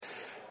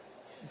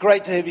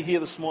Great to have you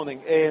here this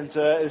morning. And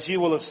as you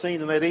will have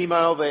seen in that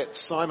email that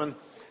Simon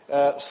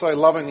so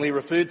lovingly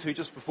referred to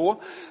just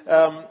before,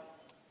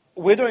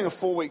 we're doing a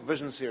 4-week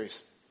vision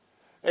series.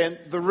 And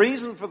the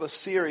reason for the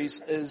series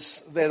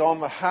is that on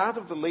the heart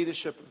of the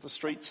leadership of the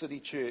Street City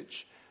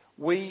Church,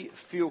 we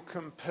feel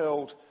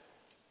compelled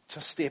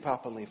to step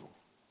up a level.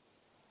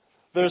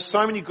 There's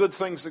so many good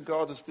things that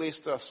God has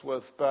blessed us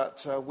with,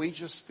 but we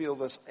just feel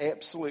this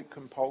absolute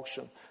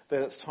compulsion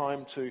that it's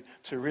time to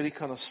really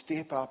kind of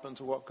step up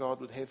into what God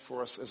would have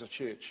for us as a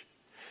church.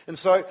 And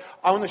so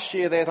I want to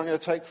share that. I'm going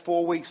to take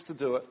 4 weeks to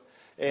do it.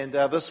 And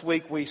this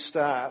week we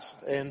start,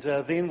 and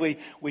then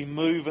we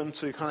move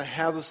into kind of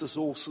how does this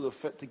all sort of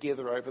fit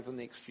together over the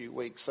next few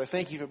weeks. So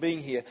thank you for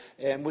being here,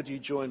 and would you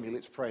join me?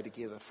 Let's pray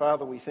together.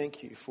 Father, we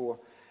thank you for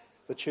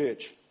the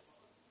church.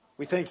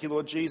 We thank you,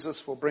 Lord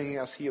Jesus, for bringing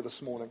us here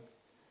this morning.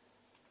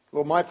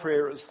 Lord, my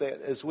prayer is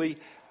that as we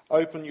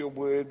open your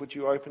word, would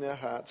you open our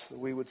hearts that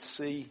we would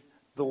see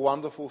the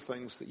wonderful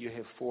things that you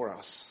have for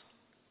us.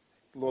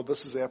 Lord,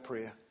 this is our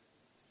prayer.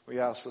 We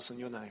ask this in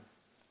your name.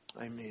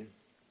 Amen.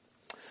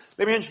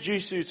 Let me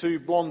introduce you to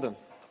Blondin.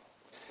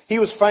 He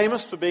was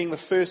famous for being the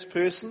first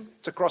person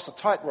to cross a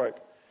tightrope,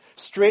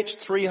 stretched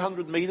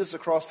 300 metres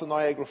across the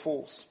Niagara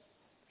Falls.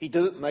 He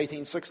did it in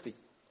 1860.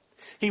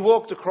 He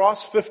walked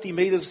across 50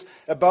 metres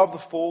above the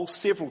falls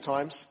several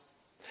times,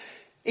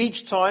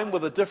 each time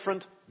with a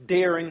different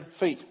daring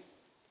feat.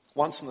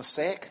 Once in a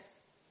sack,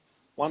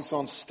 once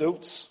on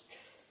stilts,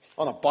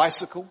 on a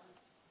bicycle.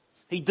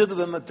 He did it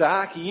in the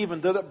dark. He even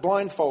did it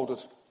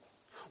blindfolded.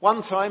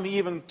 One time he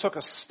even took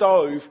a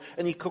stove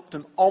and he cooked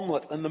an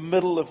omelette in the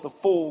middle of the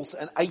falls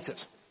and ate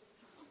it.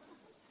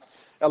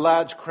 A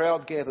large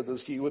crowd gathered,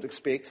 as you would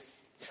expect.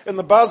 And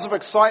the buzz of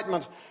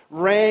excitement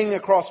rang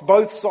across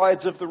both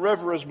sides of the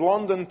river as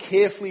Blondin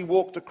carefully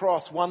walked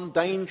across one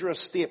dangerous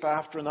step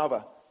after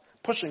another,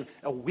 pushing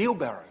a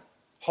wheelbarrow,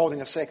 holding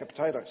a sack of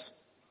potatoes.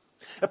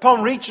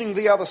 Upon reaching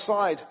the other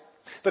side,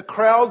 the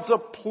crowd's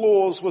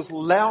applause was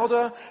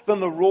louder than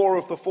the roar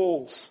of the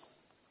falls.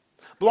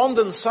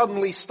 Blondin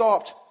suddenly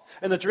stopped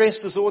and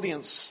addressed his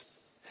audience.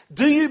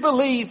 "Do you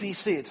believe," he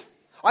said,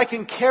 "I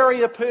can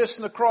carry a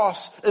person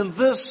across in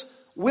this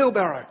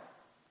wheelbarrow?"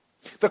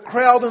 The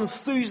crowd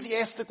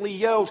enthusiastically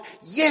yelled,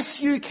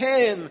 "Yes, you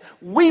can.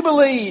 We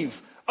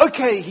believe."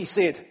 "Okay," he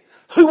said,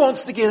 "who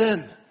wants to get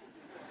in?"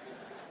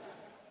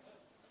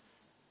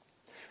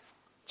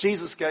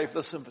 Jesus gave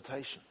this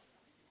invitation,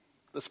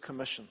 this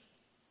commission.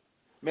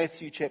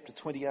 Matthew chapter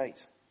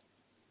 28.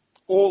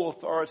 "All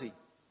authority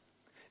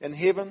in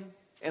heaven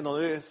and on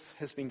earth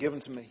has been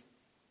given to me.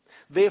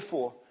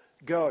 Therefore,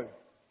 go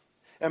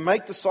and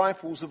make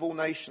disciples of all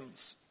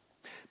nations,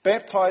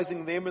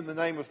 baptizing them in the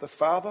name of the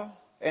Father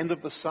and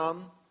of the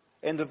Son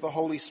and of the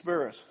Holy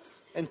Spirit,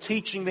 and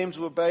teaching them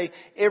to obey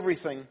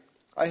everything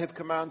I have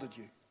commanded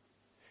you.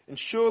 And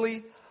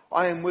surely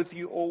I am with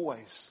you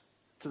always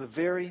to the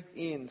very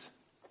end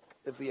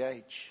of the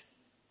age."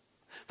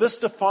 This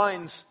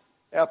defines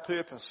our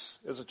purpose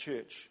as a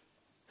church.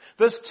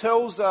 This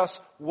tells us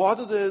what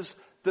it is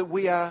that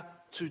we are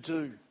to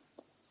do.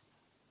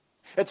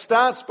 It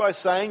starts by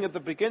saying at the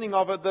beginning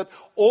of it that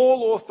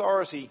all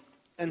authority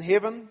in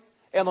heaven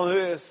and on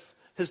earth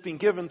has been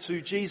given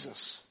to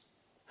Jesus.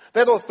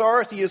 That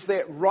authority is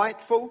that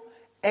rightful,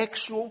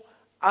 actual,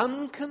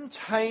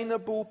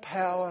 uncontainable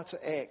power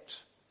to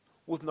act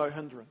with no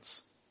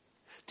hindrance.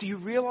 Do you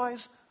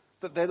realize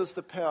that that is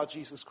the power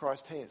Jesus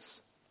Christ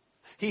has?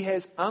 He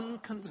has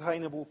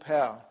uncontainable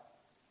power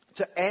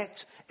to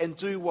act and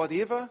do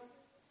whatever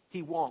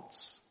he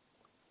wants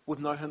with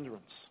no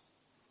hindrance.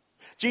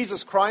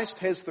 Jesus Christ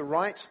has the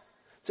right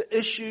to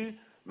issue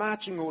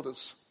marching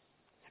orders,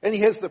 and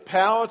he has the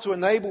power to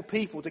enable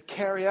people to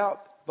carry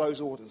out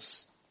those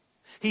orders.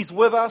 He's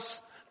with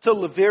us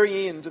till the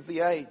very end of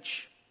the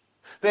age.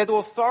 That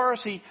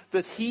authority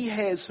that he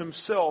has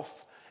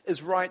himself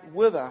is right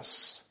with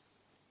us,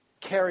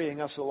 carrying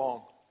us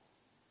along.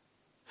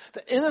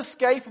 The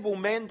inescapable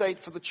mandate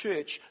for the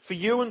church, for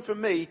you and for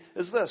me,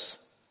 is this: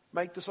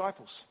 make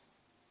disciples.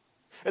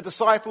 A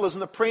disciple is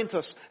an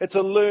apprentice. It's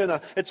a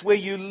learner. It's where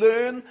you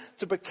learn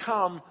to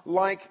become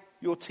like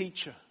your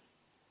teacher.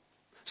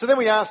 So then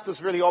we ask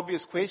this really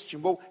obvious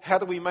question, well, how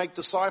do we make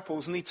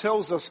disciples? And he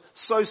tells us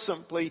so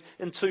simply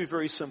in 2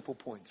 very simple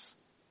points.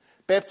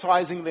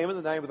 Baptizing them in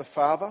the name of the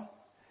Father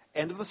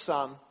and of the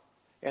Son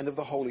and of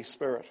the Holy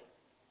Spirit.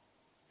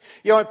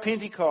 You know, at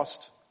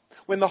Pentecost,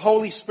 when the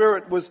Holy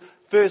Spirit was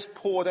first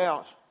poured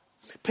out,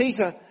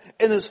 Peter,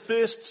 in his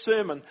first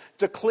sermon,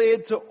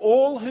 declared to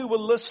all who were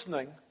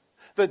listening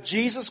that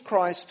Jesus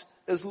Christ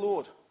is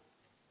Lord.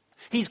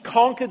 He's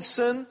conquered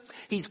sin,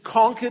 he's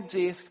conquered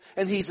death,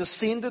 and he's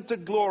ascended to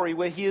glory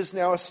where he is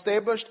now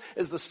established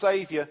as the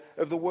Saviour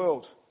of the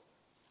world.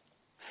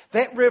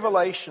 That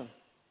revelation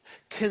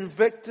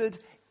convicted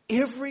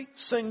every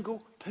single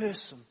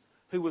person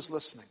who was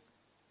listening.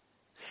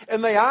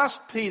 And they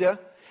asked Peter,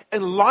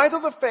 in light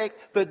of the fact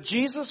that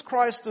Jesus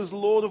Christ is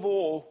Lord of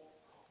all,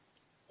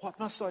 what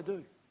must I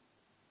do?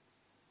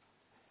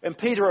 And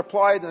Peter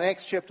replied in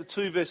Acts chapter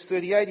 2 verse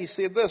 38, he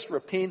said this,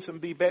 "Repent and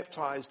be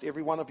baptized,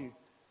 every one of you,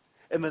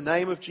 in the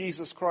name of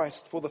Jesus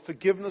Christ for the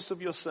forgiveness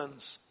of your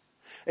sins,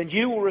 and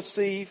you will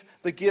receive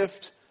the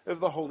gift of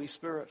the Holy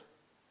Spirit."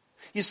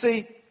 You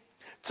see,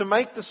 to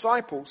make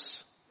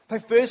disciples, they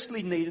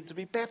firstly needed to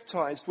be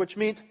baptized, which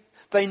meant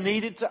they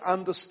needed to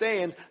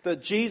understand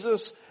that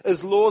Jesus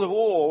is Lord of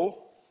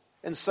all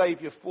and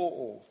Saviour for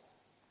all.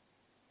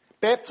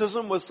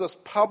 Baptism was this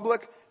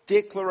public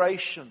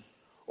declaration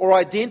or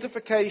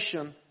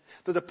identification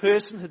that a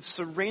person had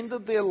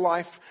surrendered their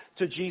life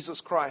to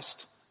Jesus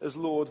Christ as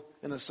Lord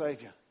and as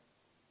Saviour.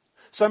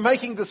 So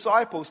making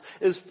disciples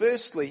is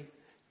firstly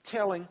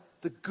telling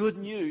the good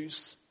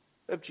news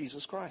of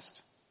Jesus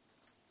Christ.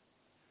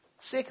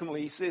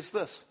 Secondly, he says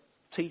this,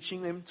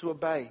 teaching them to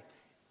obey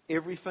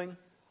everything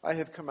I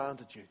have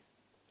commanded you.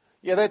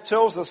 Yeah, that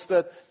tells us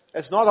that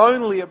it's not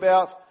only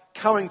about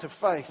coming to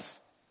faith,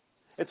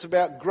 it's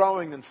about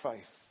growing in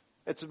faith.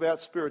 It's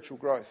about spiritual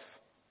growth.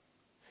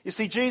 You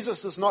see,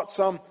 Jesus is not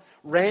some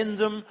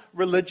random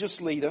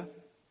religious leader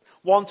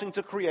wanting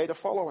to create a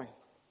following.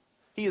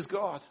 He is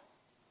God.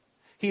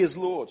 He is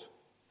Lord.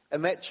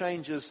 And that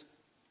changes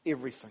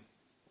everything.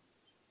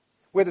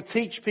 We're to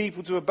teach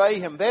people to obey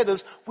Him. That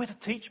is, we're to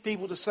teach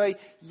people to say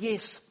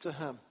yes to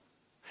Him.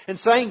 And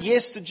saying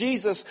yes to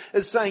Jesus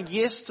is saying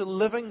yes to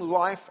living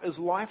life as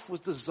life was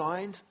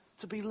designed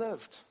to be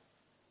lived.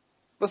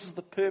 This is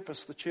the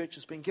purpose the church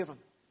has been given.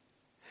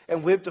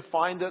 And we've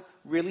defined it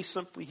really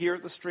simply here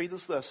at the street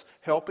as this,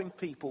 helping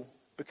people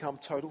become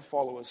total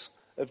followers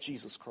of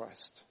Jesus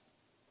Christ.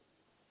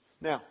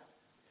 Now,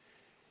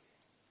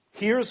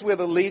 here's where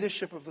the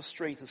leadership of the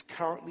street is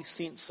currently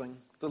sensing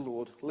the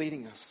Lord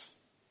leading us.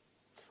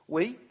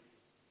 We,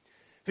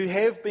 who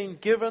have been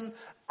given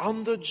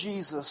under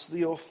Jesus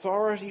the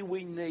authority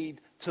we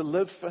need to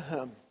live for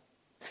Him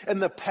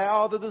and the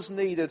power that is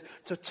needed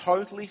to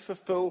totally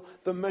fulfill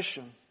the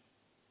mission,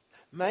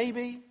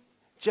 maybe,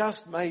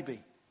 just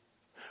maybe,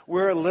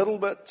 we're a little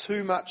bit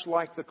too much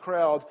like the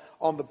crowd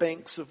on the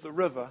banks of the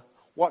river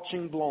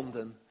watching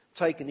Blondin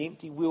take an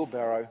empty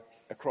wheelbarrow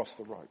across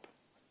the rope.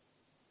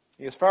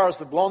 As far as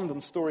the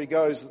Blondin story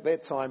goes, at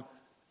that time,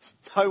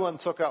 no one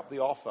took up the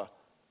offer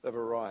of a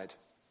ride.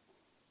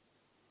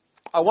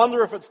 I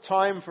wonder if it's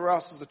time for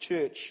us as a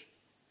church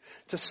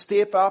to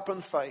step up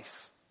in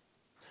faith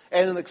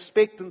and in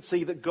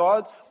expectancy that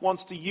God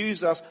wants to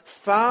use us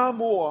far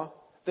more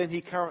than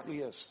He currently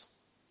is.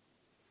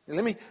 Now,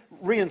 let me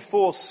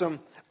reinforce some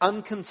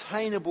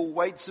uncontainable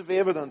weights of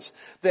evidence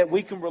that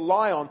we can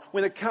rely on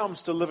when it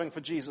comes to living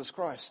for Jesus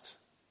Christ.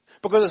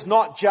 Because it's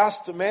not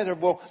just a matter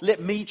of, well, let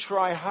me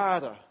try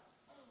harder.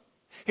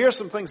 Here are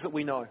some things that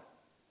we know.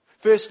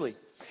 Firstly,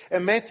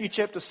 in Matthew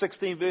chapter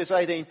 16 verse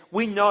 18,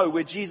 we know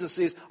where Jesus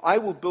says, "I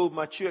will build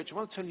my church." I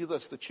want to tell you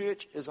this, the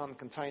church is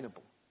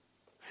uncontainable.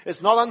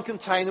 It's not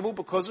uncontainable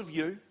because of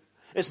you.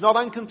 It's not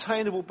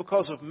uncontainable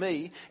because of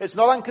me. It's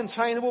not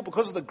uncontainable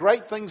because of the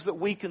great things that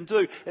we can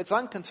do. It's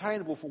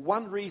uncontainable for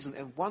one reason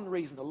and one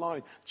reason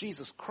alone.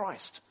 Jesus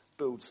Christ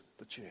builds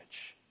the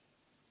church.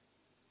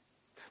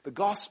 The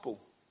gospel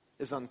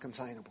is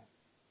uncontainable.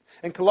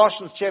 In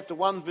Colossians chapter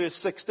 1 verse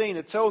 16,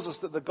 it tells us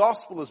that the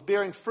gospel is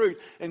bearing fruit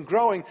and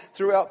growing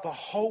throughout the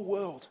whole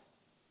world.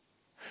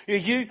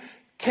 You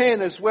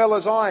can, as well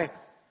as I,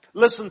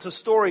 listen to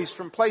stories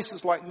from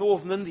places like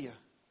northern India,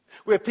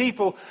 where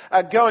people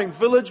are going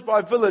village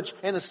by village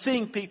and are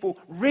seeing people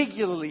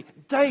regularly,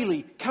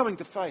 daily coming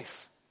to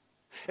faith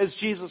as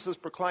Jesus is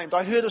proclaimed.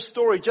 I heard a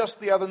story just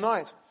the other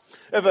night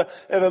of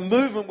a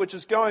movement which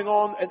is going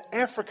on in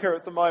Africa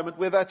at the moment,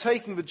 where they're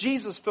taking the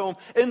Jesus film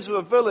into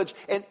a village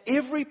and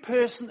every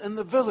person in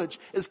the village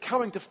is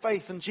coming to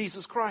faith in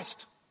Jesus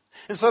Christ.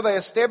 And so they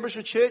establish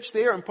a church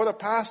there and put a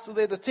pastor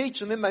there to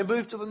teach, and then they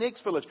move to the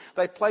next village.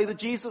 They play the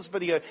Jesus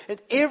video, and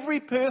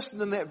every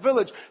person in that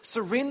village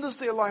surrenders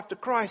their life to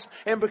Christ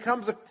and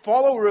becomes a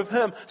follower of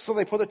Him. So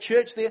they put a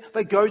church there,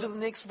 they go to the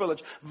next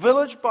village.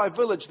 Village by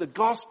village, the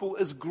gospel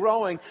is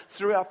growing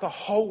throughout the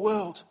whole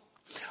world.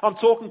 I'm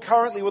talking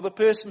currently with a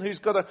person who's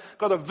got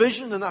a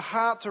vision and a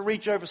heart to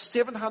reach over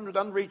 700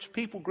 unreached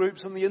people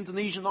groups in the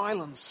Indonesian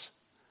islands.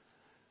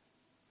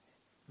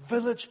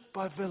 Village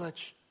by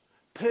village,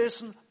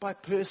 person by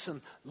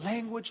person,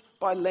 language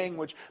by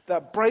language,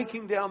 they're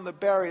breaking down the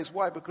barriers.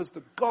 Why? Because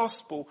the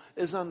gospel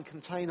is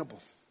uncontainable.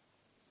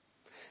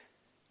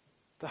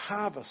 The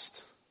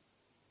harvest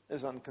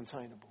is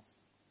uncontainable.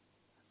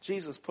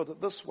 Jesus put it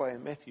this way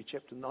in Matthew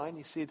chapter 9.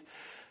 He said,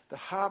 "The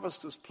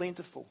harvest is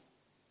plentiful,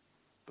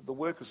 but the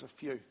workers are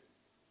few."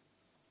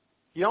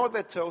 You know what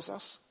that tells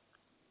us?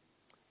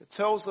 It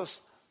tells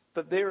us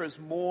that there is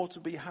more to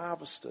be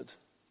harvested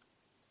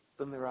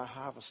than there are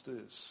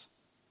harvesters.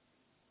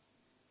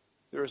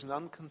 There is an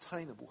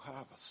uncontainable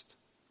harvest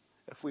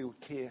if we would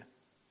care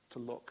to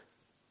look.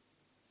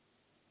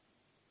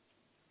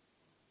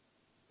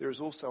 There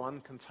is also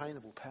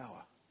uncontainable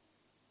power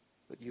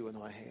that you and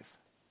I have.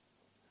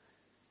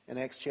 In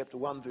Acts chapter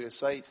 1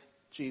 verse 8,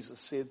 Jesus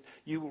said,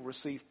 "You will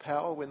receive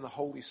power when the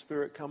Holy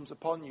Spirit comes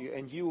upon you,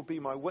 and you will be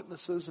my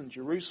witnesses in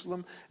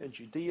Jerusalem and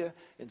Judea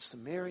and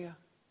Samaria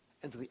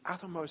and to the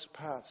uttermost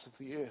parts of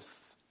the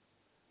earth.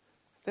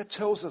 That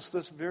tells us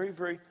this very,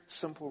 very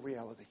simple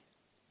reality.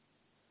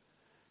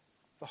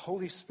 The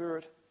Holy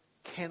Spirit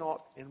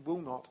cannot and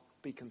will not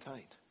be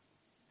contained.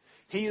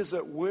 He is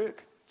at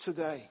work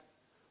today,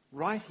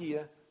 right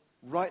here,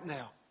 right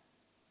now.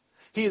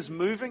 He is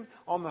moving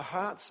on the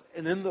hearts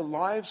and in the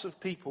lives of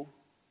people,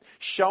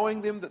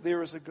 showing them that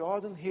there is a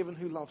God in heaven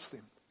who loves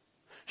them.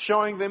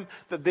 Showing them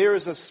that there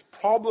is a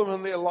problem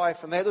in their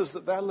life, and that is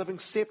that they're living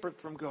separate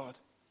from God.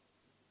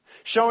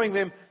 Showing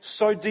them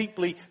so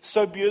deeply,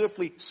 so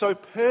beautifully, so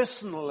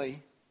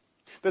personally,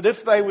 that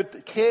if they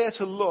would care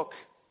to look,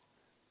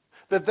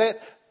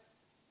 that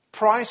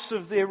price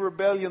of their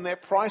rebellion,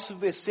 that price of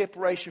their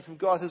separation from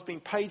God has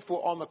been paid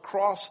for on the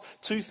cross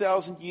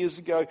 2,000 years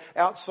ago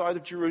outside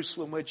of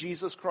Jerusalem, where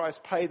Jesus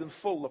Christ paid in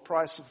full the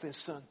price of their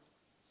sin.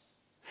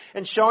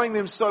 And showing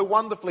them so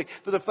wonderfully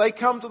that if they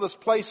come to this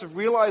place of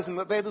realizing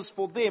that that is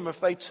for them, if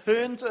they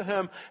turn to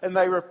Him and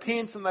they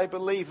repent and they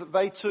believe that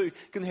they too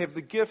can have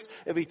the gift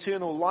of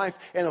eternal life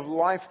and of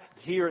life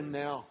here and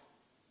now.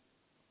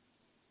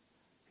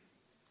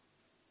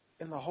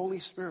 And the Holy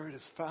Spirit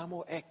is far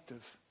more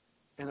active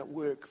and at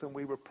work than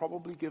we would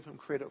probably give Him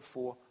credit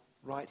for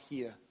right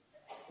here,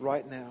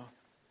 right now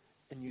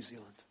in New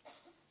Zealand.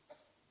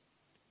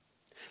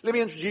 Let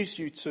me introduce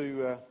you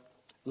to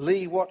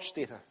Lee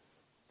Watchstetter.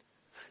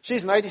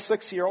 She's an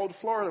 86-year-old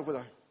Florida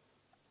widow.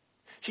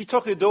 She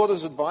took her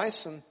daughter's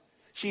advice and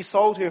she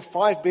sold her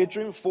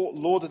 5-bedroom Fort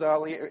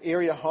Lauderdale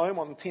area home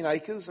on 10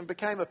 acres and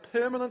became a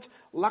permanent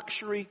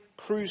luxury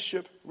cruise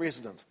ship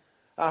resident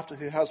after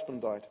her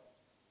husband died.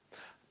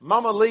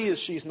 Mama Lee, as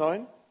she's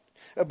known,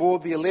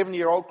 aboard the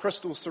 11-year-old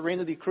Crystal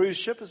Serenity cruise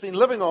ship, has been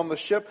living on the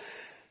ship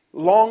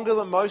longer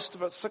than most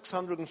of its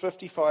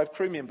 655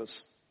 crew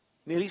members,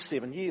 nearly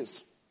 7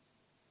 years.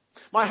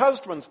 My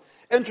husband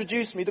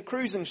introduced me to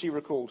cruising, she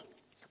recalled.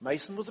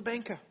 Mason was a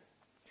banker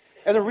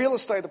and a real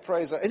estate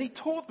appraiser, and he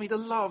taught me to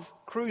love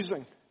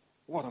cruising.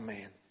 What a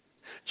man.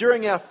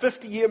 During our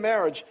 50-year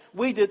marriage,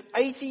 we did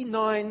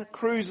 89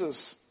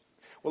 cruises.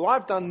 Well,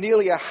 I've done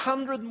nearly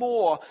 100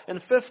 more,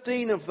 and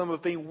 15 of them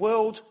have been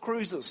world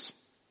cruises.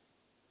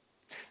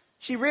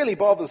 She rarely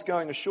bothers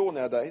going ashore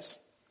nowadays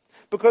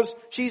because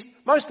she's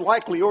most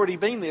likely already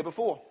been there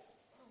before.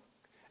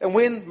 And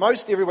when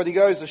most everybody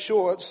goes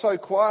ashore, it's so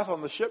quiet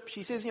on the ship,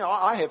 she says,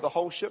 I have the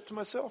whole ship to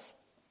myself.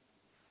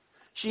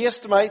 She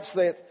estimates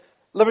that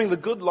living the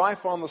good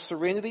life on the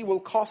Serenity will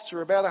cost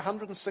her about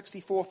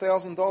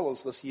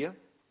 $164,000 this year.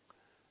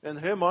 In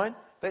her mind,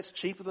 that's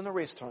cheaper than a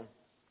rest home.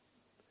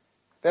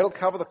 That'll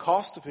cover the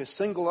cost of her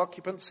single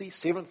occupancy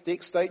 7th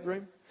deck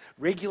stateroom,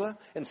 regular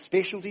and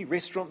specialty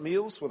restaurant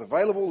meals with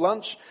available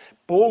lunch,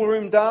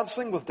 ballroom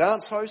dancing with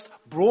dance host,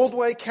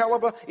 Broadway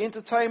caliber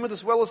entertainment,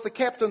 as well as the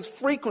captain's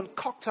frequent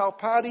cocktail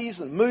parties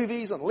and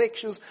movies and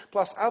lectures,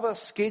 plus other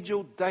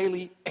scheduled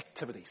daily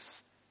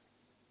activities.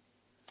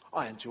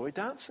 I enjoy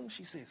dancing,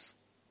 she says.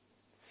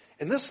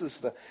 And this is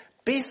the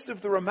best of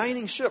the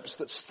remaining ships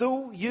that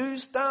still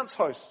use dance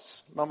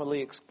hosts, Mama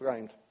Lee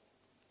exclaimed.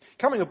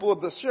 Coming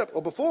aboard this ship,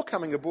 or before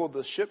coming aboard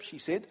this ship, she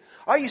said,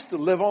 I used to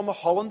live on the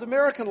Holland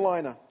American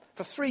liner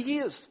for 3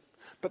 years.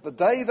 But the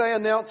day they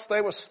announced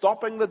they were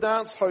stopping the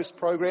dance host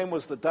program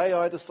was the day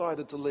I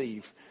decided to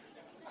leave.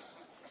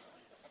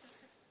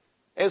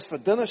 As for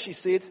dinner, she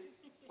said,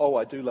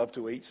 I do love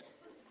to eat.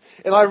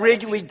 And I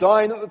regularly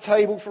dine at the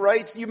table for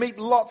 8. You meet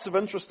lots of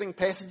interesting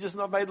passages,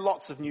 and I've made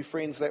lots of new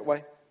friends that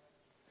way.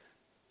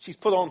 She's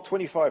put on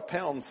 25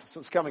 pounds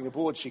since coming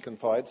aboard, she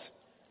confides,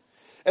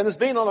 and has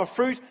been on a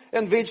fruit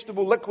and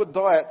vegetable liquid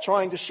diet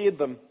trying to shed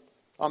them.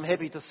 I'm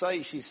happy to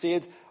say, she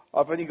said,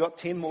 I've only got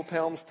 10 more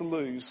pounds to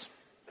lose.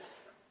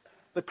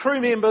 The crew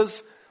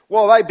members,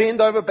 well, they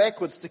bend over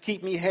backwards to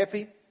keep me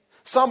happy.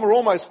 Some are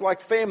almost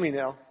like family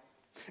now.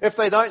 If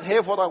they don't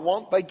have what I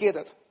want, they get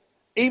it.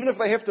 Even if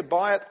they have to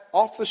buy it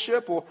off the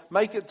ship or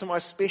make it to my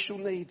special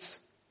needs.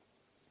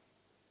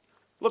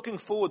 Looking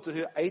forward to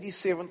her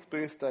 87th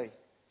birthday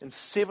and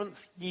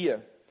 7th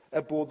year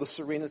aboard the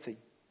Serenity.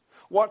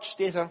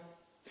 Watchstetter,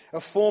 a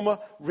former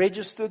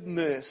registered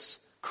nurse,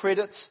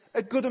 credits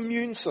a good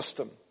immune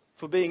system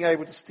for being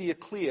able to steer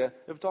clear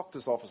of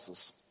doctor's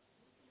offices.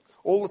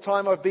 All the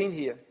time I've been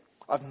here,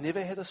 I've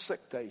never had a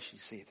sick day, she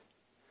said.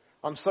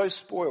 I'm so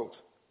spoiled.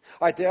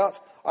 I doubt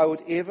I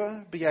would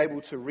ever be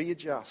able to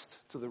readjust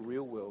to the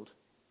real world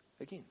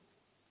again.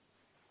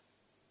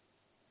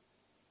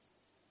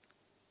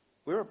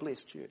 We're a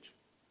blessed church.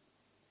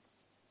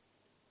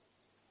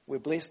 We're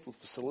blessed with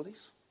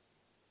facilities.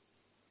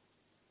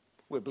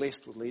 We're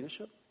blessed with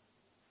leadership.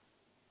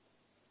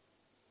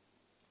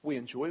 We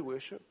enjoy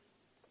worship.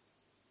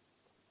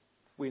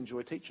 We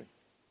enjoy teaching.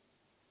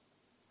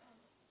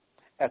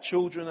 Our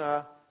children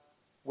are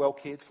well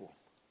cared for.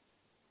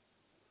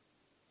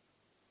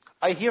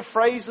 I hear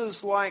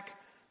phrases like,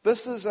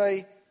 this is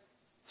a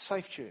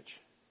safe church,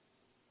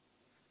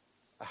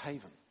 a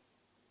haven.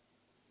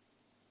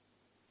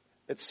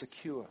 It's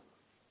secure.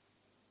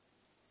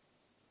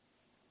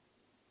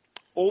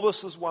 All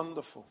this is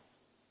wonderful,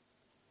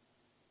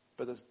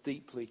 but it's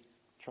deeply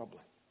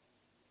troubling.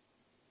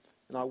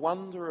 And I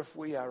wonder if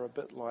we are a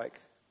bit like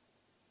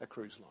a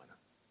cruise liner.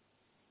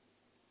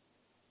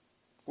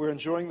 We're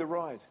enjoying the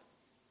ride.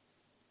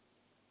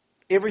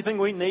 Everything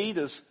we need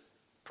is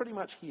pretty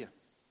much here.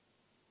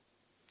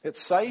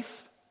 It's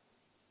safe,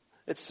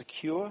 it's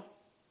secure,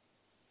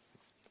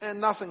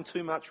 and nothing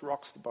too much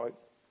rocks the boat.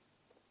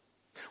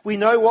 We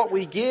know what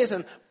we get,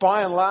 and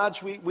by and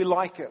large, we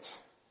like it.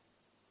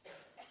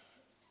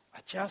 I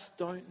just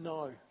don't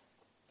know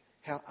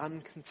how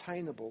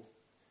uncontainable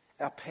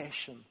our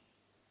passion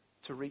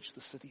to reach the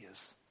city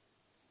is.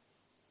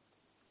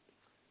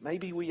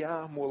 Maybe we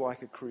are more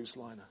like a cruise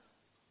liner.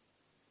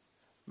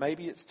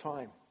 Maybe it's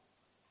time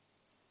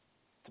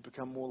to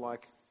become more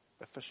like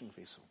a fishing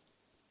vessel.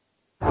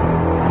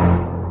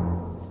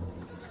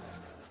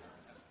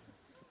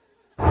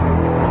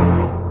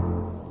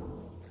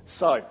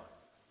 So,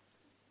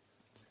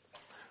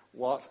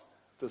 what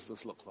does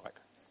this look like?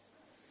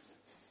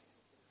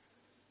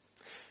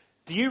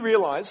 Do you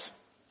realize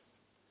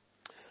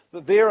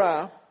that there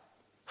are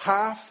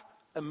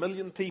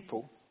 500,000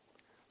 people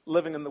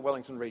living in the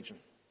Wellington region?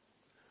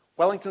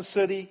 Wellington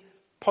City,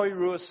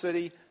 Poirua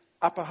City,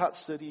 Upper Hutt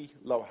City,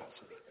 Lower Hutt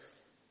City.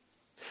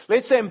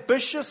 Let's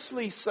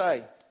ambitiously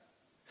say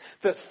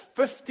that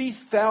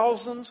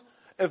 50,000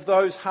 of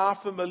those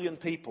 500,000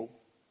 people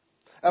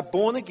are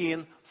born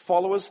again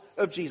followers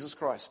of Jesus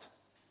Christ.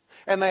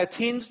 And they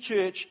attend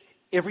church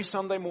every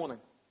Sunday morning.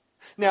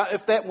 Now,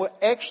 if that were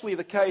actually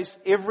the case,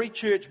 every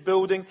church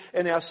building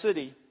in our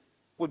city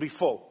would be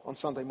full on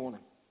Sunday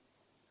morning.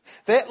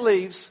 That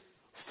leaves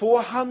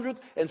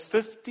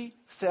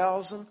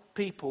 450,000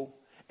 people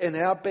in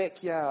our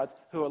backyard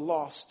who are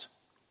lost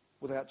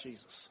without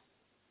Jesus.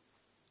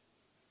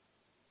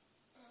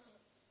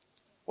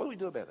 What do we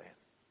do about that?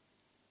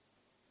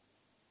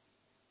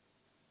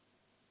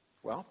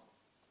 Well,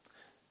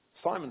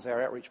 Simon's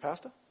our outreach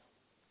pastor.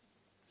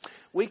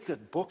 We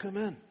could book him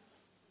in.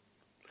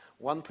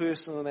 One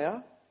person an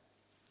hour,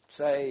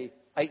 say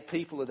 8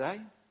 people a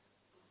day,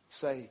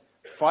 say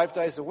 5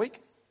 days a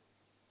week.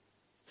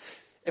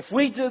 If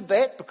we did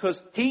that because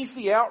he's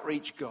the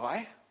outreach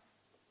guy,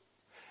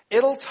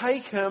 it'll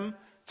take him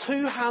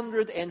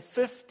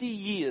 250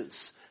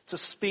 years to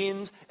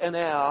spend an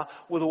hour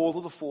with all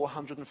of the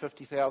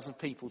 450,000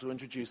 people to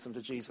introduce them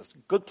to Jesus.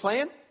 Good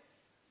plan?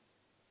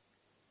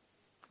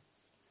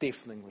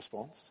 Deafening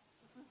response.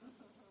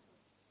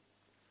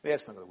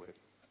 That's not going to work.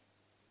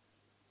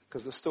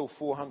 Because there's still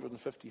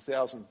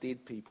 450,000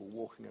 dead people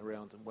walking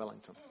around in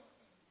Wellington.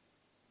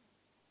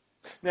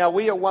 Now,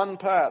 we are one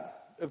part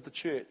of the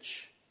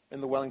church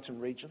in the Wellington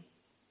region.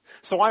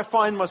 So I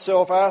find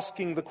myself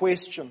asking the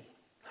question,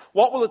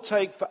 what will it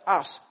take for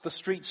us, the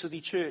Street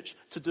City Church,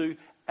 to do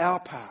our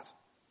part?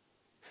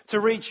 To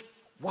reach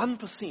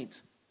 1%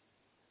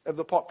 of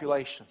the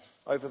population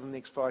over the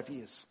next 5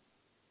 years.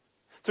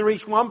 To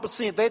reach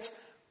 1%, that's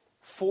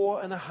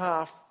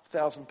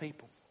 4,500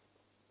 people.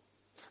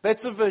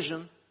 That's a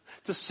vision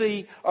to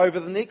see over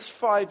the next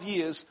 5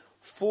 years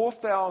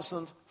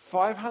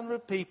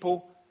 4,500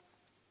 people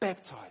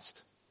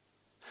baptized.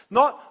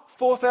 Not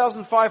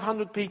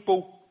 4,500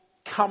 people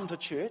come to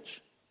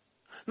church.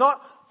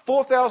 Not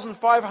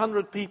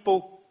 4,500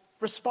 people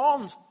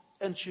respond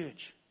in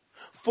church.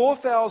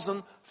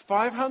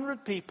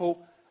 4,500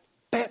 people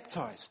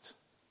baptized.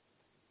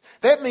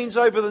 That means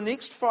over the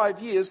next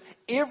 5 years,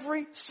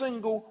 every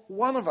single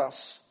one of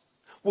us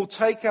will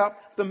take up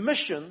the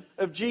mission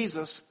of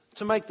Jesus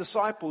to make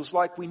disciples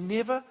like we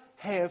never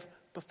have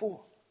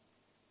before.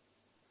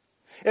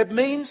 It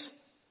means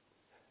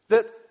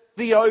that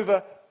the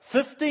over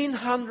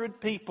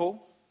 1,500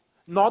 people,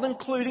 not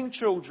including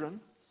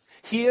children,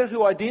 here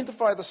who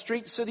identify the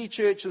Street City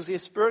Church as their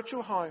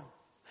spiritual home,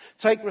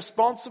 take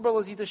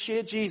responsibility to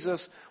share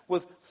Jesus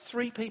with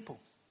 3 people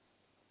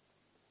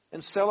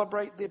and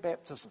celebrate their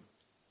baptism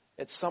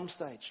at some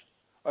stage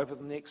over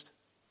the next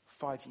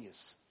 5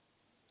 years.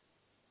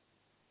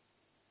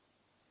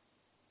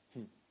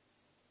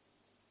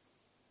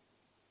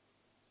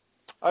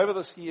 Over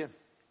this year,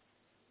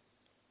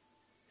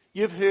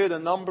 you've heard a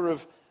number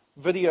of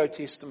video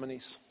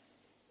testimonies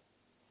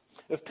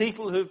of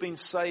people who have been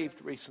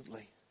saved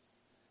recently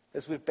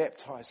as we've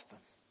baptized them,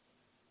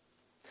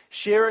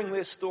 sharing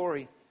their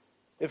story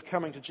of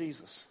coming to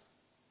Jesus.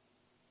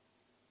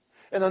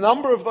 In a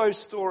number of those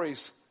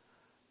stories,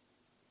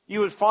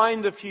 you would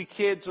find, if you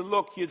cared to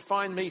look, you'd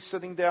find me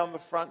sitting down the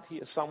front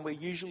here somewhere,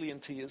 usually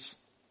in tears.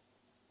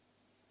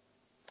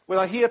 When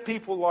I hear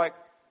people like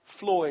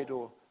Floyd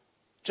or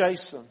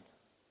Jason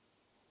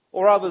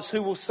or others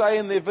who will say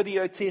in their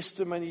video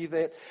testimony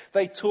that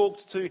they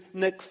talked to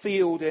Nick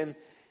Field and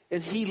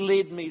he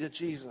led me to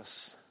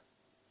Jesus.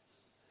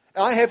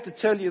 And I have to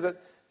tell you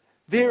that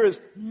there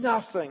is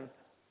nothing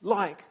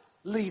like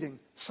leading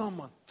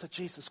someone to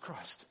Jesus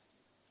Christ.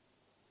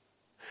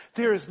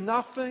 There is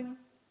nothing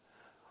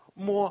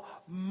more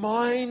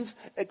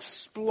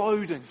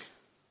mind-exploding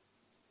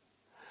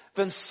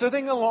than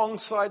sitting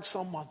alongside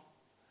someone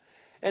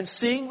and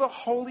seeing the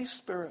Holy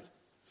Spirit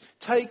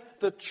take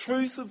the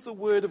truth of the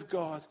Word of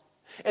God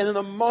And in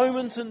a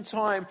moment in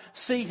time,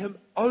 see Him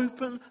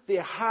open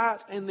their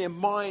heart and their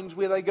minds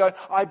where they go,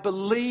 I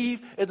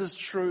believe it is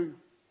true.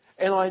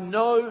 And I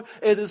know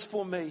it is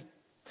for me.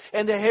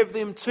 And to have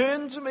them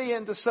turn to me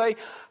and to say,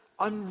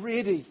 I'm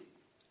ready.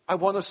 I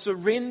want to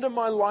surrender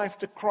my life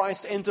to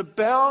Christ, and to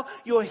bow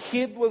your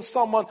head with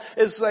someone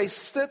as they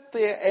sit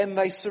there and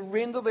they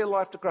surrender their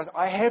life to Christ.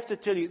 I have to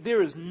tell you,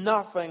 there is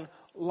nothing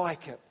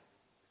like it.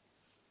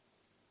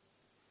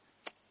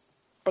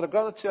 But I've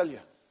got to tell you,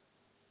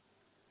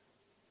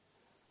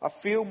 I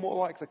feel more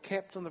like the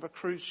captain of a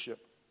cruise ship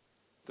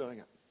doing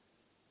it.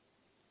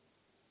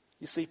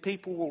 You see,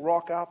 people will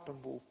rock up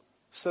and will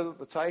sit at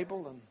the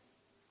table, and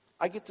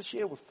I get to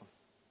share with them.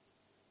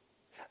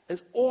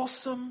 As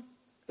awesome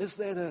as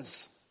that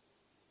is,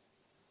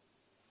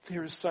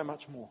 there is so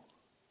much more.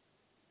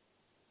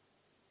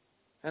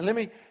 And let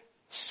me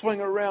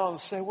swing around and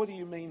say, what do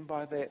you mean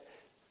by that?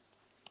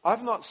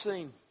 I've not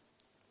seen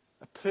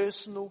a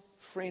personal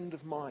friend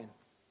of mine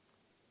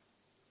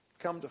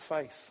come to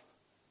faith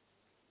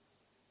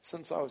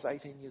since I was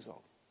 18 years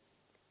old.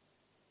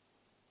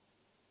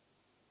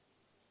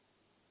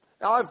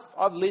 Now,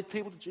 I've led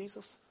people to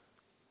Jesus.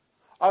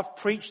 I've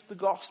preached the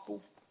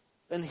gospel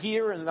in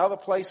here and in other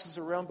places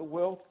around the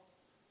world.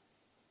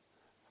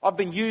 I've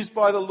been used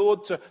by the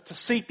Lord to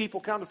see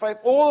people come to faith.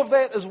 All of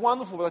that is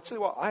wonderful, but I tell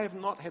you what, I have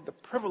not had the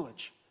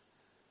privilege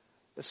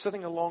of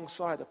sitting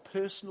alongside a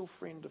personal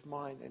friend of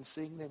mine and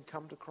seeing them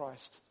come to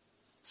Christ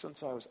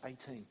since I was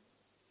 18.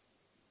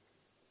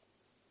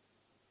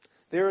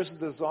 There is a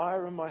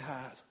desire in my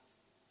heart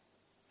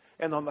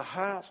and on the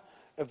heart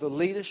of the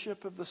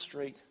leadership of the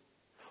street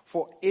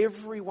for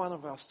every one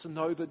of us to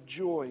know the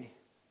joy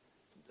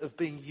of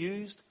being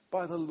used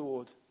by the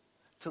Lord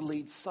to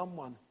lead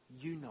someone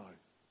you know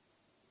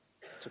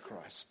to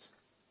Christ.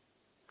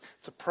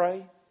 To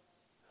pray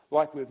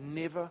like we've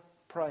never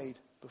prayed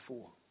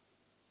before.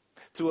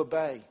 To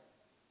obey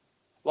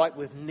like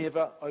we've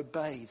never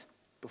obeyed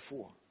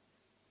before.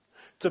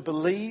 To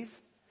believe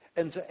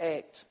and to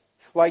act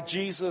like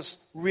Jesus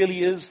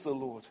really is the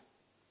Lord.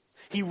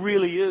 He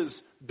really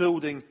is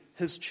building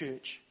His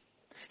church.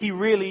 He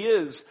really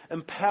is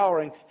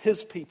empowering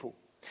His people.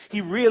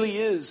 He really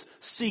is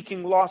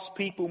seeking lost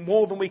people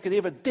more than we could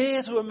ever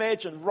dare to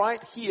imagine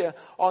right here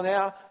on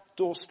our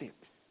doorstep.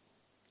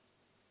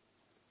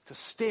 To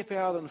step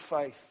out in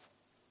faith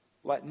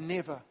like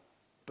never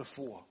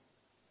before.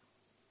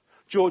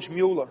 George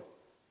Mueller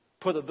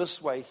put it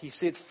this way. He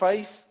said,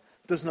 faith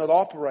does not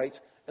operate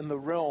in the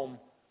realm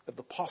of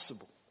the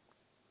possible.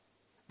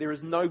 There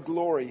is no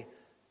glory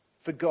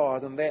for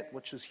God in that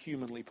which is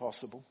humanly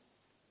possible.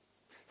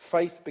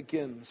 Faith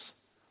begins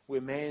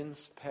where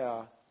man's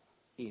power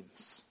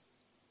ends.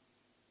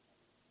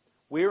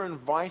 We're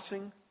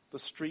inviting the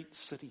Street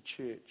City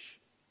Church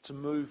to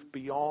move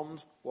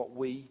beyond what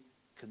we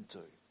can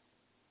do.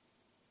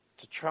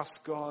 To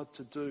trust God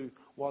to do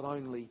what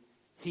only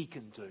He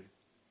can do.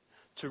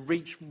 To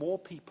reach more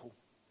people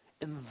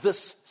in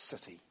this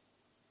city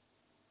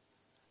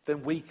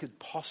than we could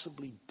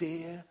possibly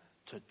dare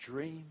to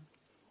dream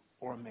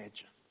or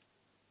imagine.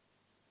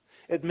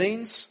 It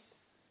means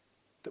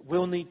that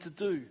we'll need to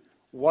do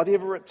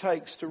whatever it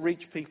takes to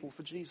reach people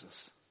for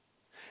Jesus.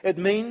 It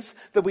means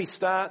that we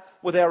start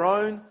with our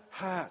own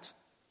heart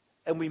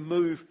and we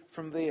move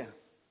from there.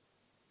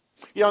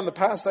 You know, in the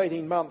past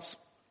 18 months,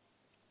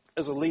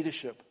 as a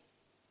leadership,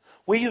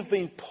 we have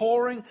been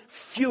pouring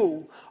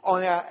fuel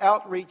on our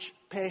outreach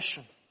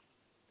passion.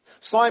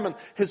 Simon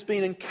has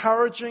been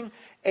encouraging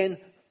and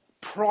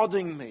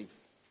prodding me.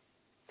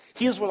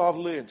 Here's what I've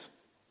learned.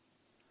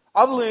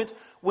 I've learned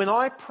when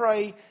I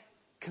pray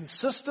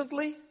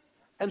consistently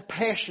and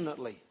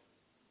passionately,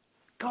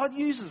 God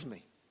uses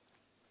me.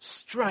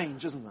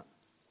 Strange, isn't it?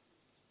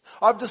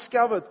 I've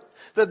discovered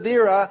that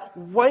there are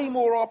way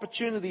more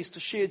opportunities to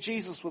share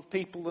Jesus with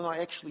people than I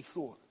actually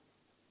thought.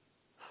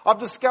 I've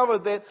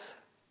discovered that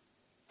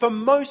for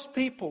most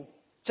people,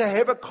 to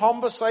have a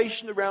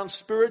conversation around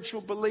spiritual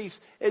beliefs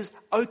is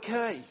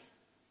okay.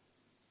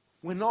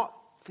 We're not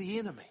the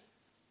enemy.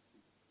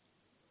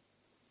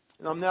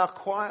 And I'm now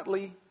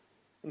quietly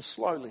and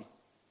slowly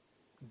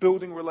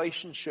building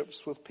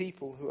relationships with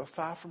people who are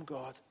far from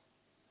God.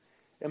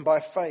 And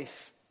by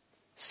faith,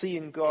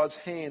 seeing God's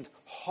hand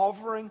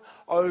hovering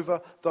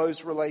over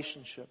those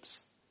relationships.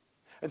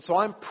 And so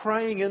I'm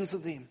praying into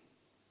them,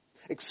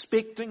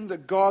 expecting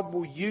that God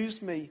will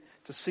use me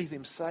to see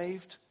them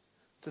saved,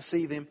 to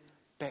see them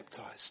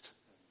baptized.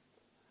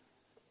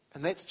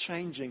 And that's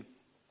changing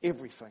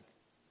everything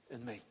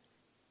in me.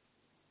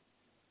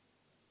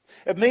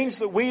 It means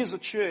that we as a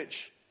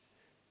church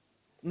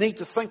need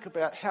to think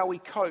about how we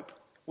cope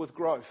with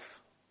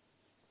growth.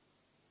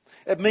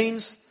 It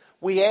means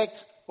we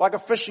act like a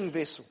fishing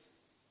vessel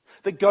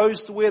that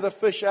goes to where the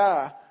fish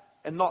are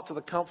and not to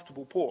the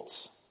comfortable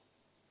ports.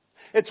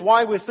 It's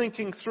why we're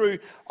thinking through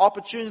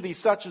opportunities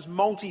such as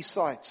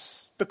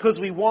multi-sites, because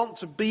we want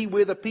to be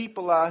where the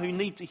people are who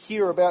need to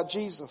hear about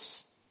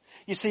Jesus.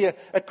 You see,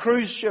 a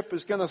cruise ship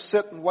is going to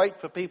sit and wait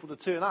for people to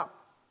turn up.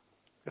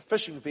 A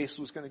fishing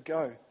vessel is going to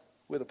go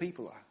where the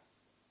people are.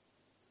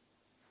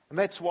 And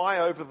that's why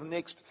over the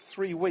next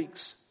 3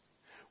 weeks,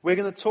 we're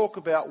going to talk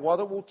about what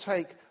it will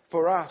take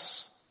for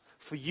us,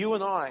 for you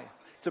and I,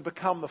 to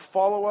become the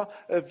follower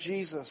of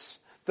Jesus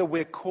that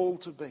we're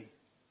called to be.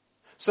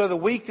 So that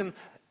we can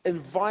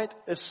invite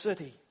a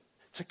city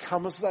to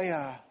come as they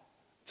are,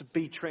 to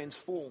be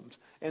transformed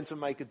and to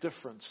make a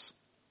difference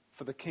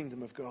for the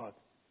kingdom of God.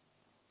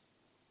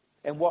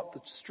 And what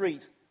the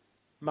street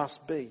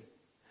must be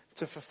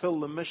to fulfill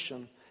the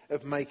mission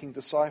of making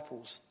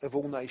disciples of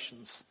all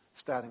nations,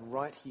 starting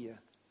right here,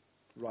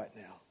 right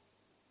now.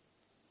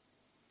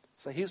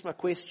 So here's my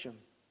question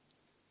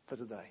for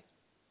today.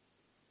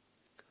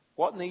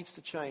 What needs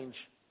to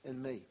change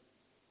in me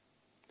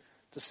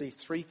to see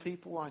 3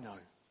 people I know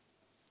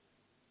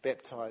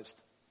baptized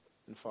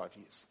in 5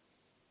 years?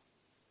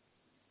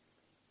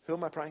 Who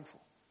am I praying for?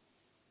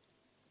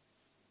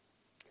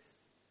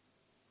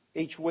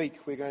 Each week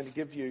we're going to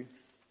give you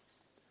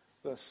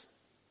this,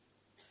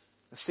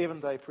 a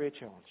 7-day prayer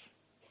challenge.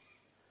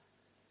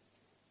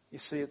 You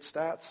see, it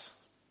starts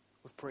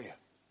with prayer.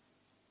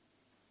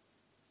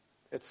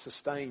 It's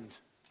sustained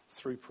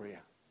through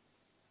prayer.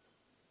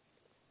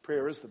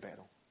 Prayer is the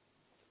battle.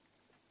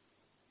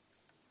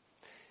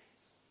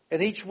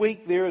 And each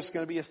week there is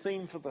going to be a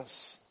theme for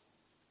this.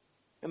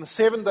 And the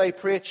 7-day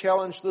prayer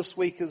challenge this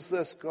week is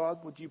this: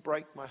 God, would you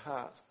break my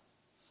heart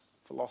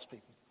for lost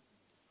people?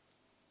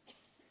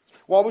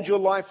 What would your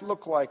life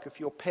look like if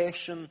your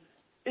passion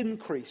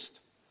increased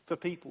for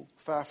people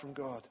far from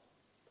God?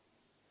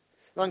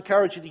 And I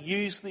encourage you to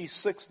use these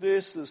 6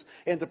 verses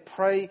and to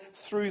pray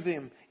through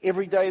them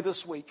every day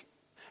this week,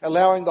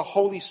 allowing the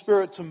Holy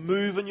Spirit to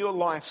move in your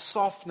life,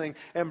 softening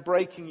and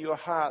breaking your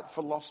heart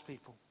for lost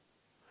people.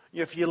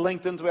 If you're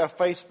linked into our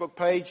Facebook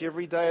page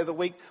every day of the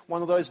week,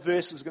 one of those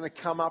verses is going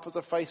to come up as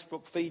a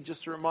Facebook feed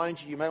just to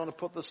remind you. You may want to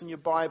put this in your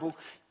Bible,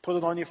 put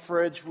it on your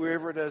fridge,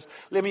 wherever it is.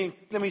 Let me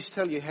just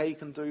tell you how you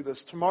can do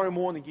this. Tomorrow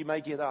morning you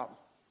may get up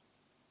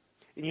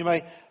and you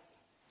may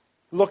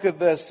look at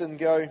this and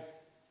go,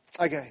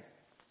 okay,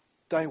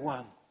 day 1.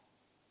 And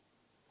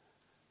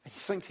you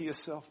think to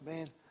yourself,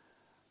 man,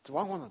 do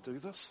I want to do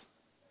this?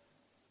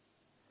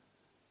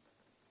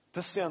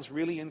 This sounds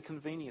really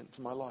inconvenient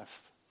to my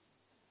life.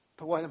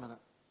 But wait a minute.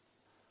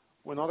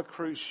 We're not a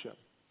cruise ship.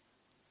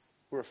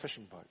 We're a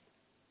fishing boat.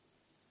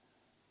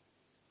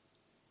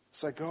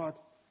 So God,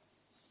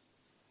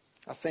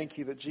 I thank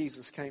you that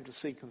Jesus came to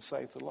seek and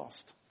save the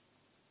lost.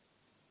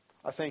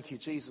 I thank you,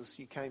 Jesus,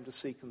 you came to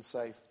seek and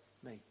save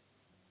me.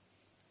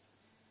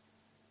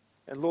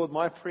 And Lord,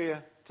 my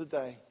prayer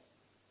today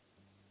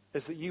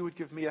is that you would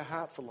give me a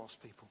heart for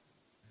lost people.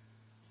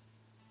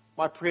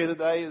 My prayer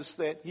today is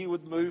that you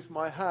would move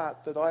my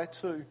heart, that I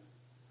too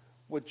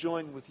would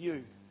join with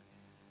you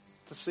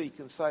to seek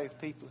and save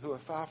people who are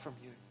far from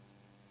you.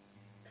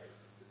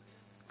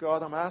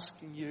 God, I'm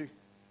asking you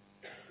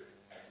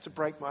to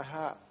break my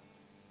heart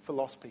for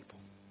lost people.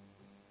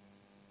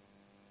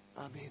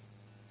 Amen.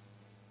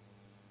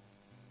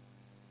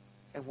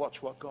 And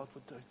watch what God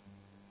would do.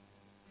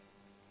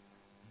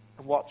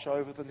 And watch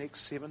over the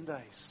next 7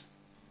 days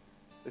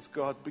as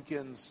God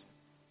begins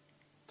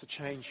to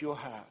change your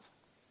heart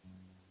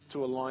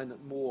to align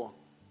it more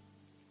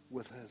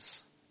with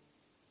His.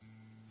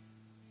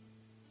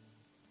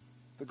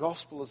 The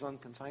gospel is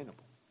uncontainable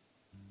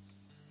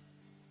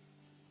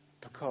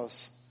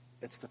because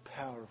it's the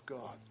power of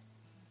God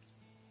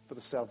for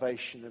the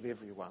salvation of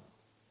everyone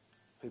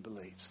who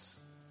believes.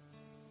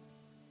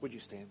 Would you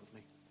stand with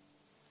me?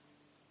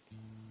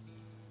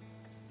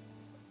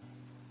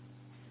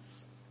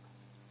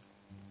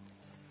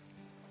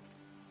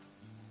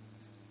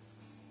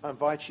 I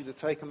invite you to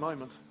take a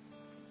moment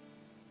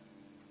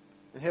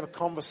and have a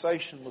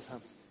conversation with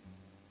Him.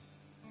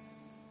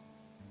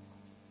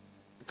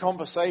 A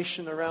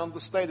conversation around the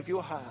state of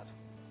your heart.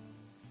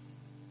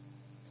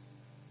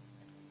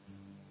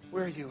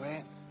 Where are you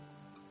at?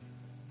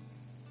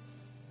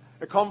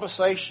 A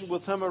conversation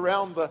with Him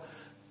around the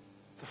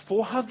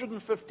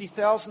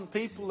 450,000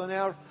 people in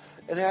our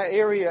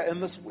area, in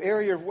this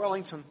area of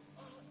Wellington,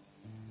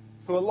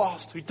 who are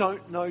lost, who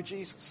don't know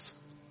Jesus.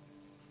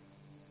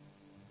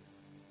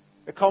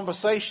 A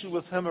conversation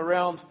with Him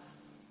around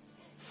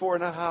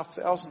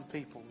 4,500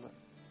 people that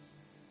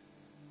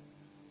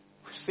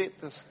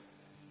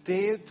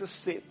dared to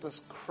set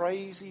this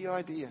crazy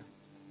idea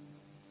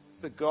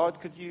that God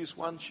could use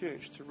one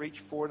church to reach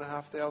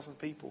 4,500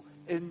 people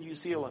in New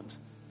Zealand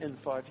in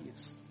 5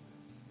 years.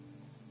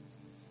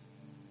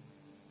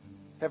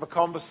 Have a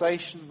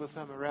conversation with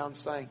Him around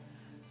saying,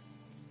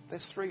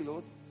 "There's 3,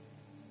 Lord.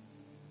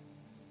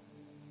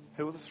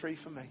 Who are the 3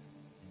 for me?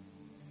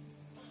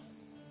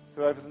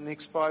 Who over the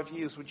next 5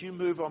 years would you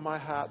move on my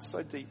heart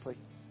so deeply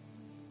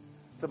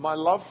that my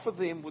love for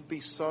them would be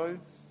so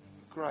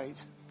great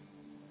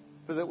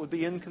that it would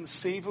be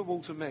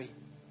inconceivable to me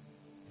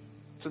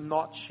to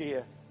not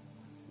share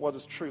what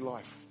is true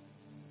life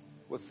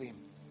with them."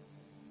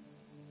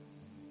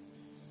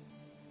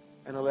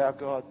 And allow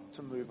God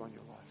to move on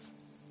your life.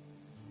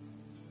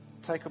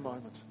 Take a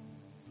moment.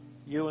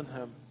 You and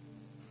Him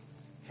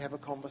have a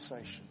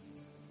conversation.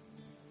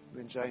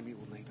 Then Jamie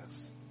will lead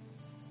us.